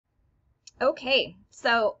Okay,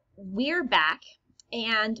 so we're back,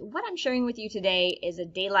 and what I'm sharing with you today is a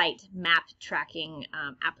daylight map tracking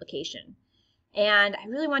application. And I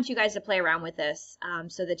really want you guys to play around with this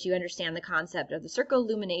so that you understand the concept of the circle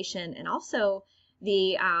illumination and also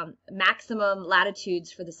the maximum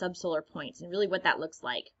latitudes for the subsolar points and really what that looks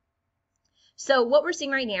like. So what we're seeing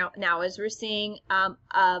right now is we're seeing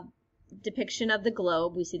a depiction of the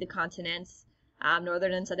globe. We see the continents,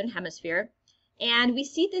 northern and southern hemisphere. And we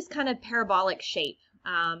see this kind of parabolic shape,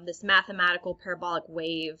 this mathematical parabolic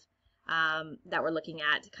wave that we're looking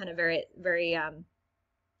at, kind of very kind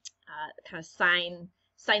of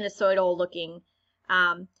sinusoidal looking.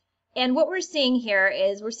 And what we're seeing here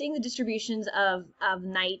is we're seeing the distributions of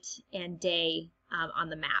night and day on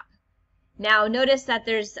the map. Now notice that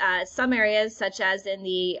there's some areas, such as in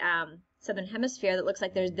the southern hemisphere, that looks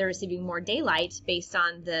like they're receiving more daylight based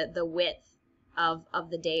on the width of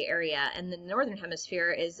the day area, and the northern hemisphere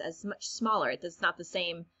is as much smaller. It's not the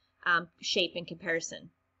same shape in comparison.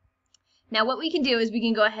 Now what we can do is we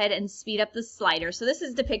can go ahead and speed up the slider. So this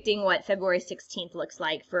is depicting what February 16th looks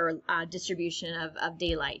like for distribution of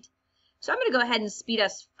daylight. So I'm going to go ahead and speed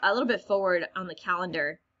us a little bit forward on the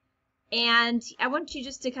calendar, and I want you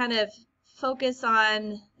just to kind of focus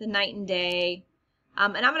on the night and day.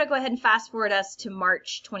 And I'm going to go ahead and fast forward us to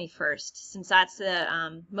March 21st, since that's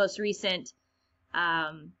the most recent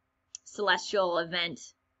celestial event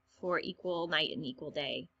for equal night and equal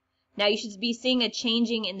day. Now you should be seeing a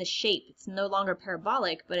changing in the shape. It's no longer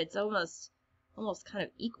parabolic, but it's almost kind of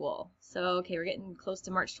equal. So okay, we're getting close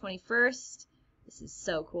to March 21st. This is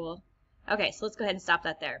so cool. Okay, so let's go ahead and stop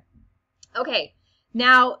that there. Okay,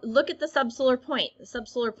 now look at the subsolar point. The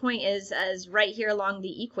subsolar point is right here along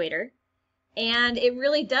the equator, and it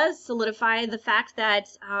really does solidify the fact that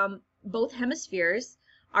both hemispheres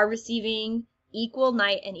are receiving equal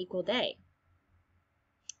night and equal day.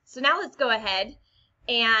 So now let's go ahead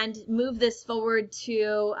and move this forward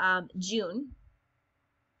to June.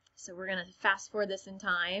 So we're going to fast forward this in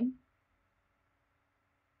time.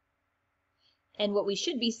 And what we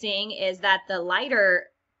should be seeing is that the lighter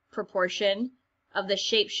proportion of the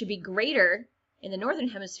shape should be greater in the northern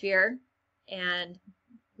hemisphere and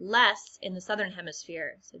less in the southern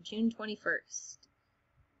hemisphere. So June 21st.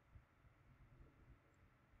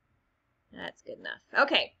 That's good enough.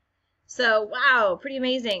 Okay, so wow, pretty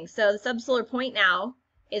amazing. So the subsolar point now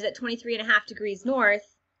is at 23.5 degrees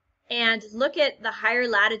north, and look at the higher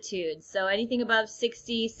latitudes. So anything above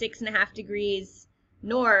 66.5 degrees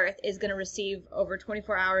north is going to receive over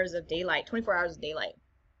 24 hours of daylight,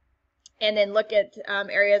 And then look at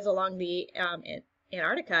areas along the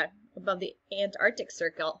Antarctica, above the Antarctic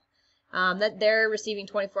Circle, that they're receiving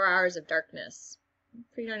 24 hours of darkness.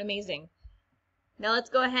 Pretty darn amazing. Now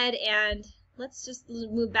let's go ahead and let's just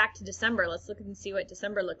move back to December. Let's look and see what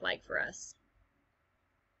December looked like for us.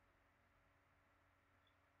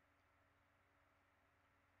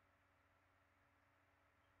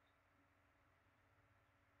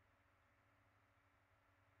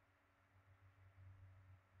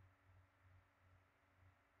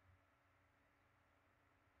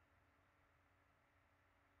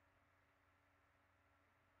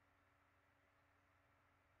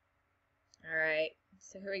 All right,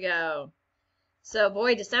 so here we go. So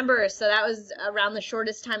boy, December, so that was around the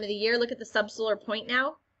shortest time of the year. Look at the subsolar point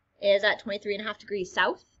now, is at 23.5 degrees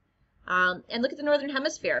south. And look at the northern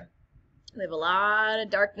hemisphere. We have a lot of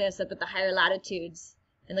darkness up at the higher latitudes.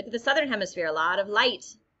 And look at the southern hemisphere, a lot of light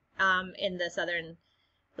in the southern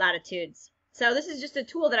latitudes. So this is just a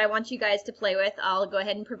tool that I want you guys to play with. I'll go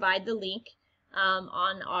ahead and provide the link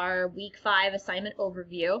on our Week 5 assignment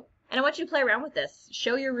overview. And I want you to play around with this.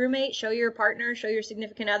 Show your roommate, show your partner, show your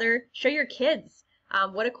significant other, show your kids.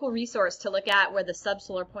 What a cool resource to look at where the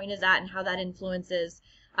subsolar point is at and how that influences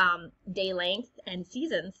day length and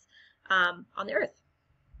seasons on the Earth.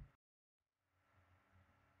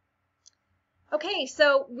 Okay,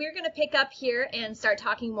 so we're going to pick up here and start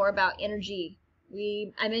talking more about energy.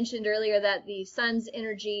 I mentioned earlier that the sun's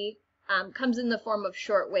energy comes in the form of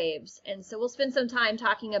short waves. And so we'll spend some time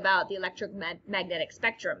talking about the electromagnetic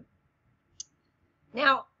spectrum.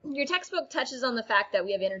 Now, your textbook touches on the fact that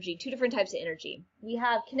we have energy, two different types of energy. We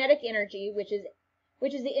have kinetic energy, which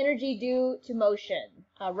is the energy due to motion.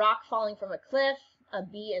 A rock falling from a cliff, a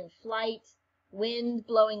bee in flight, wind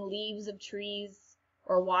blowing leaves of trees,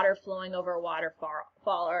 or water flowing over a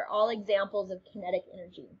waterfall are all examples of kinetic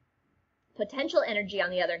energy. Potential energy, on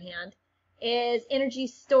the other hand, is energy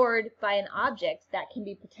stored by an object that can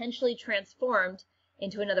be potentially transformed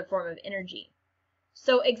into another form of energy.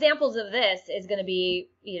 So examples of this is going to be,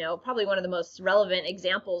 probably one of the most relevant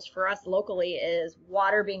examples for us locally is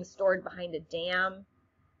water being stored behind a dam,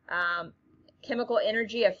 chemical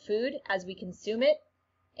energy of food as we consume it,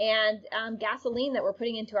 and gasoline that we're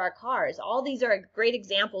putting into our cars. All these are great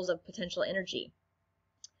examples of potential energy.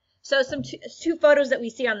 So two photos that we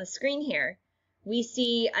see on the screen here. We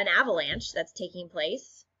see an avalanche that's taking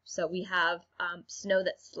place. So we have snow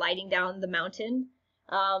that's sliding down the mountain.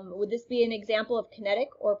 Would this be an example of kinetic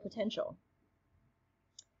or potential?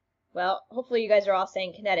 Well, hopefully you guys are all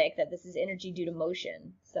saying kinetic, that this is energy due to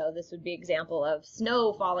motion. So this would be an example of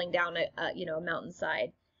snow falling down a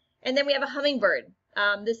mountainside. And then we have a hummingbird.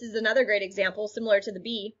 This is another great example, similar to the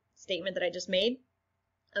bee statement that I just made.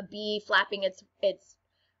 A bee flapping its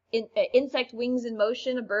insect wings in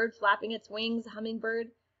motion, a bird flapping its wings, a hummingbird.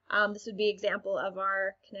 This would be an example of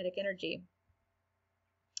our kinetic energy.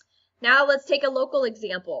 Now let's take a local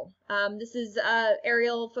example. This is an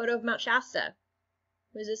aerial photo of Mount Shasta.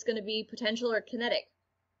 Is this going to be potential or kinetic?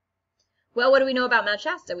 Well, what do we know about Mount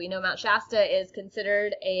Shasta? We know Mount Shasta is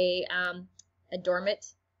considered a dormant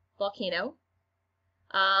volcano.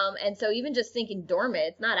 And so even just thinking dormant,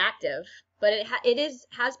 it's not active, but it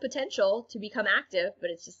has potential to become active, but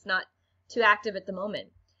it's just not too active at the moment.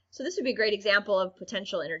 So this would be a great example of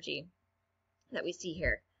potential energy that we see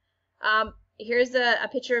here. Here's a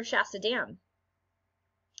picture of Shasta Dam.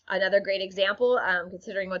 Another great example,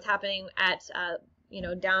 considering what's happening at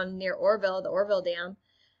down near Orville, the Orville Dam.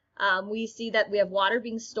 We see that we have water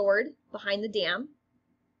being stored behind the dam,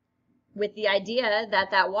 with the idea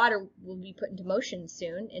that that water will be put into motion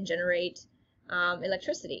soon and generate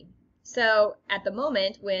electricity. So at the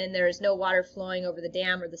moment, when there is no water flowing over the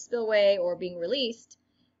dam or the spillway or being released,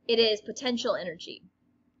 it is potential energy.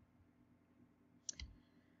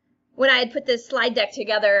 When I had put this slide deck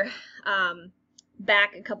together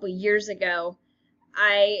back a couple of years ago,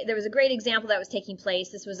 there was a great example that was taking place.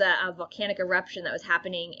 This was a volcanic eruption that was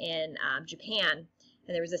happening in Japan.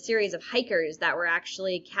 And there was a series of hikers that were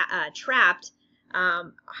actually trapped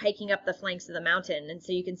hiking up the flanks of the mountain. And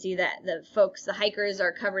so you can see that the hikers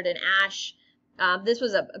are covered in ash. This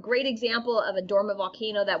was a great example of a dormant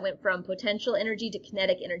volcano that went from potential energy to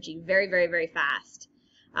kinetic energy very, very, very fast.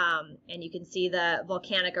 And you can see the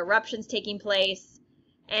volcanic eruptions taking place.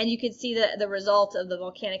 And you can see the result of the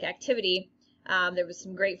volcanic activity. There was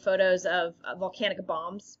some great photos of volcanic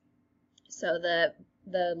bombs. So the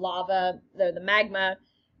lava, the magma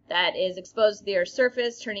that is exposed to the Earth's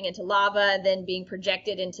surface, turning into lava, then being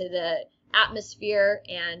projected into the atmosphere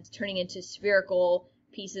and turning into spherical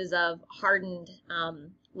pieces of hardened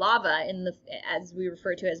lava, as we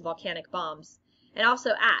refer to as volcanic bombs, and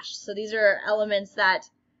also ash. So these are elements that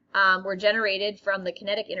were generated from the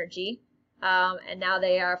kinetic energy, and now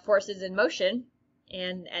they are forces in motion,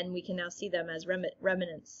 and we can now see them as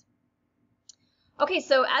remnants. Okay,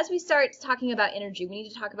 so as we start talking about energy, we need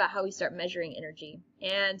to talk about how we start measuring energy.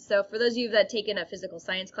 And so for those of you that have taken a physical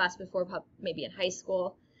science class before, maybe in high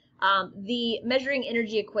school, the measuring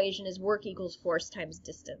energy equation is work equals force times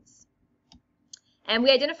distance. And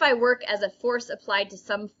we identify work as a force applied to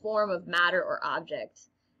some form of matter or object,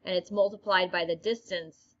 and it's multiplied by the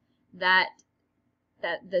distance that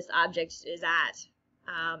this object is at.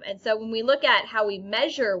 And so when we look at how we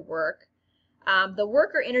measure work, the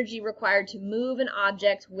work or energy required to move an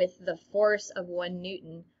object with the force of 1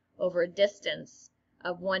 Newton over a distance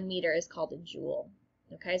of 1 meter is called a joule.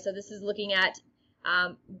 Okay, so this is looking at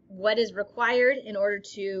what is required in order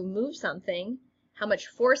to move something, how much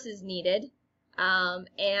force is needed,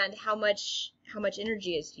 and how much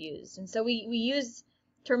energy is used. And so we use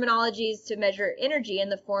terminologies to measure energy in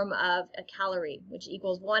the form of a calorie, which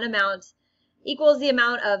equals the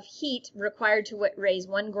amount of heat required to raise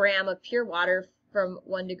 1 gram of pure water from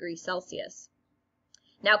 1 degree Celsius.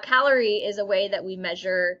 Now, calorie is a way that we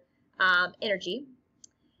measure energy.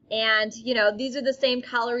 And, these are the same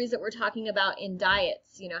calories that we're talking about in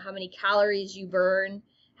diets. How many calories you burn,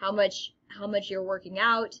 how much you're working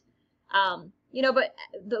out. But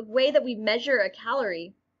the way that we measure a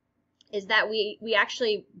calorie is that we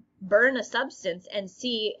actually burn a substance and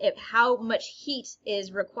see how much heat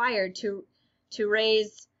is required to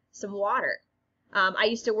raise some water. I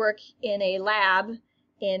used to work in a lab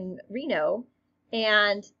in Reno,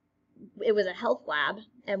 and it was a health lab,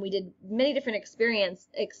 and we did many different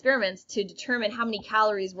experiments to determine how many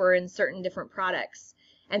calories were in certain different products.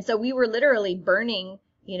 And so we were literally burning,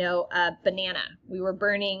 a banana. We were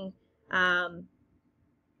burning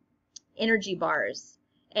energy bars.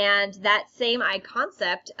 And that same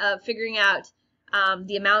concept of figuring out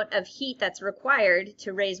the amount of heat that's required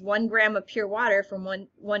to raise 1 gram of pure water from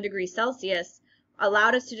 1 degree Celsius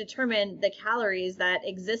allowed us to determine the calories that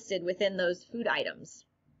existed within those food items.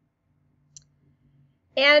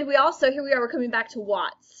 And we also, here we are, we're coming back to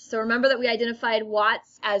watts. So remember that we identified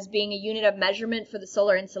watts as being a unit of measurement for the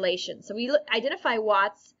solar insolation. So we identify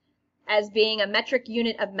watts as being a metric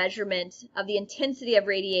unit of measurement of the intensity of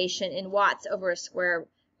radiation in watts over a square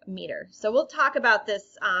meter. So we'll talk about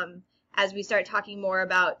this as we start talking more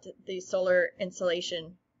about the solar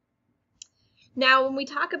insolation. Now, when we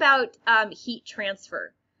talk about heat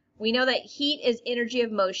transfer, we know that heat is energy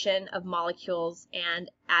of motion of molecules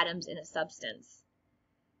and atoms in a substance.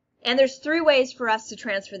 And there's three ways for us to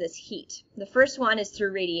transfer this heat. The first one is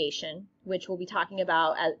through radiation, which we'll be talking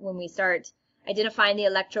about when we start identifying the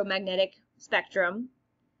electromagnetic spectrum.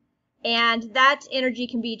 And that energy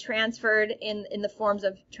can be transferred in the forms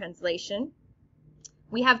of translation.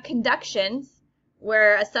 We have conduction,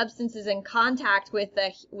 where a substance is in contact with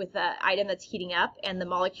the item that's heating up and the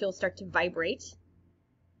molecules start to vibrate.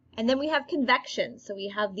 And then we have convection, so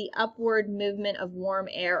we have the upward movement of warm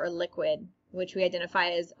air or liquid, which we identify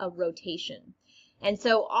as a rotation. And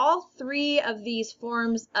so all three of these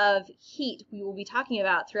forms of heat we will be talking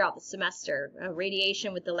about throughout the semester.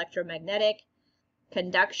 Radiation with electromagnetic,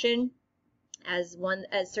 conduction as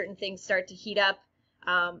certain things start to heat up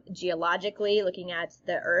geologically, looking at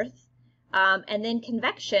the Earth. And then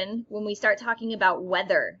convection when we start talking about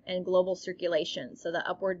weather and global circulation, so the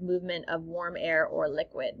upward movement of warm air or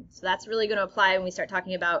liquid. So that's really going to apply when we start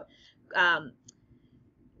talking about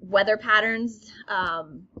weather patterns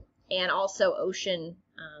and also ocean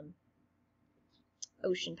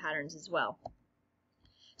patterns as well.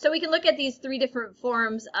 So we can look at these three different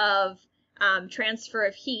forms of transfer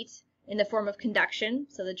of heat in the form of conduction,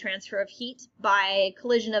 so the transfer of heat by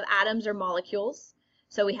collision of atoms or molecules.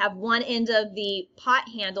 So we have one end of the pot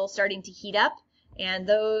handle starting to heat up, and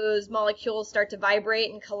those molecules start to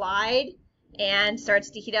vibrate and collide and starts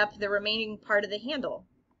to heat up the remaining part of the handle.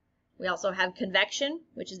 We also have convection,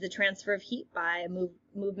 which is the transfer of heat by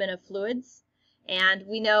movement of fluids. And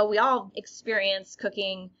we know we all experience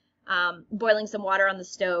cooking, boiling some water on the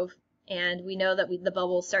stove, and we know that the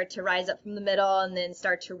bubbles start to rise up from the middle and then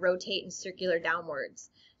start to rotate and circular downwards.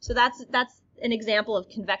 So that's an example of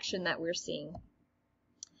convection that we're seeing.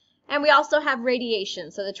 And we also have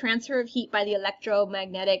radiation, so the transfer of heat by the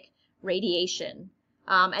electromagnetic radiation.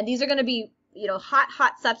 And these are going to be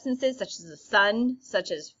hot substances such as the sun,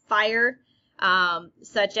 such as fire,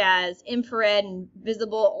 such as infrared and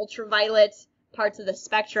visible ultraviolet parts of the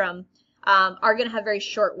spectrum are going to have very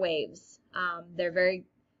short waves. They're very,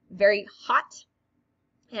 very hot,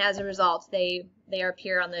 and as a result, they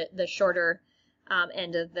appear on the shorter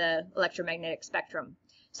end of the electromagnetic spectrum.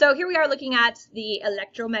 So here we are looking at the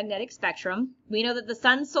electromagnetic spectrum. We know that the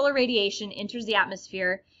sun's solar radiation enters the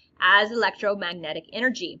atmosphere as electromagnetic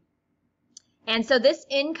energy. And so this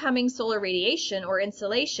incoming solar radiation or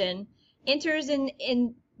insolation enters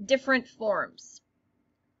in different forms.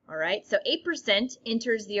 All right, so 8%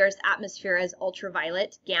 enters the Earth's atmosphere as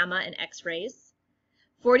ultraviolet, gamma, and X-rays.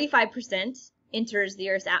 45% enters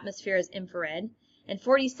the Earth's atmosphere as infrared, and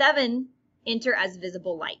 47% enter as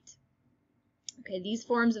visible light. Okay, these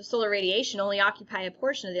forms of solar radiation only occupy a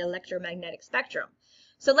portion of the electromagnetic spectrum.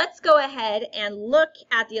 So let's go ahead and look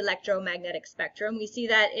at the electromagnetic spectrum. We see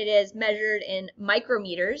that it is measured in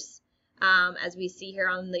micrometers, as we see here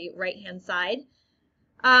on the right-hand side.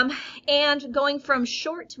 And going from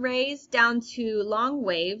short rays down to long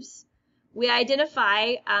waves, we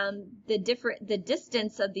identify the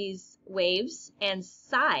distance of these waves and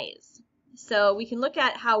size. So we can look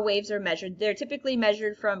at how waves are measured. They're typically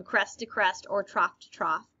measured from crest to crest or trough to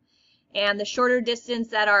trough. And the shorter distance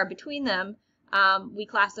that are between them, we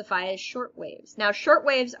classify as short waves. Now, short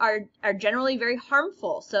waves are generally very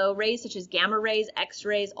harmful. So rays such as gamma rays,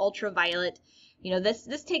 X-rays, ultraviolet,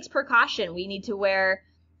 this takes precaution. We need to wear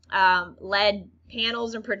lead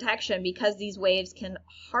panels and protection because these waves can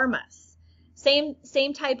harm us. Same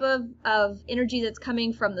type of energy that's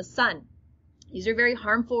coming from the sun. These are very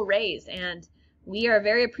harmful rays, and we are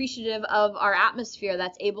very appreciative of our atmosphere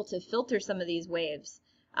that's able to filter some of these waves,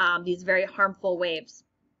 these very harmful waves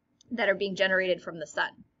that are being generated from the sun.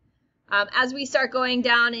 As we start going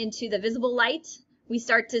down into the visible light, we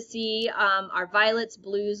start to see our violets,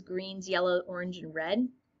 blues, greens, yellow, orange, and red.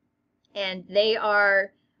 And they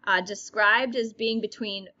are described as being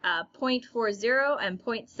between 0.40 and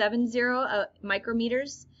 0.70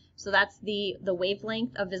 micrometers. So that's the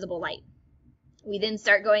wavelength of visible light. We then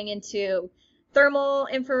start going into thermal,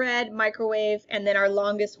 infrared, microwave, and then our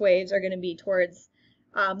longest waves are going to be towards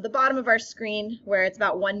the bottom of our screen, where it's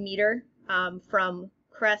about 1 meter from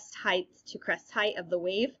crest height to crest height of the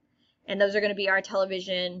wave. And those are going to be our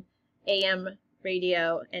television, AM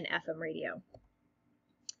radio, and FM radio.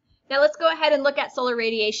 Now let's go ahead and look at solar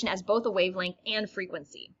radiation as both a wavelength and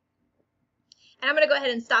frequency. And I'm going to go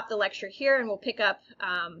ahead and stop the lecture here, and we'll pick up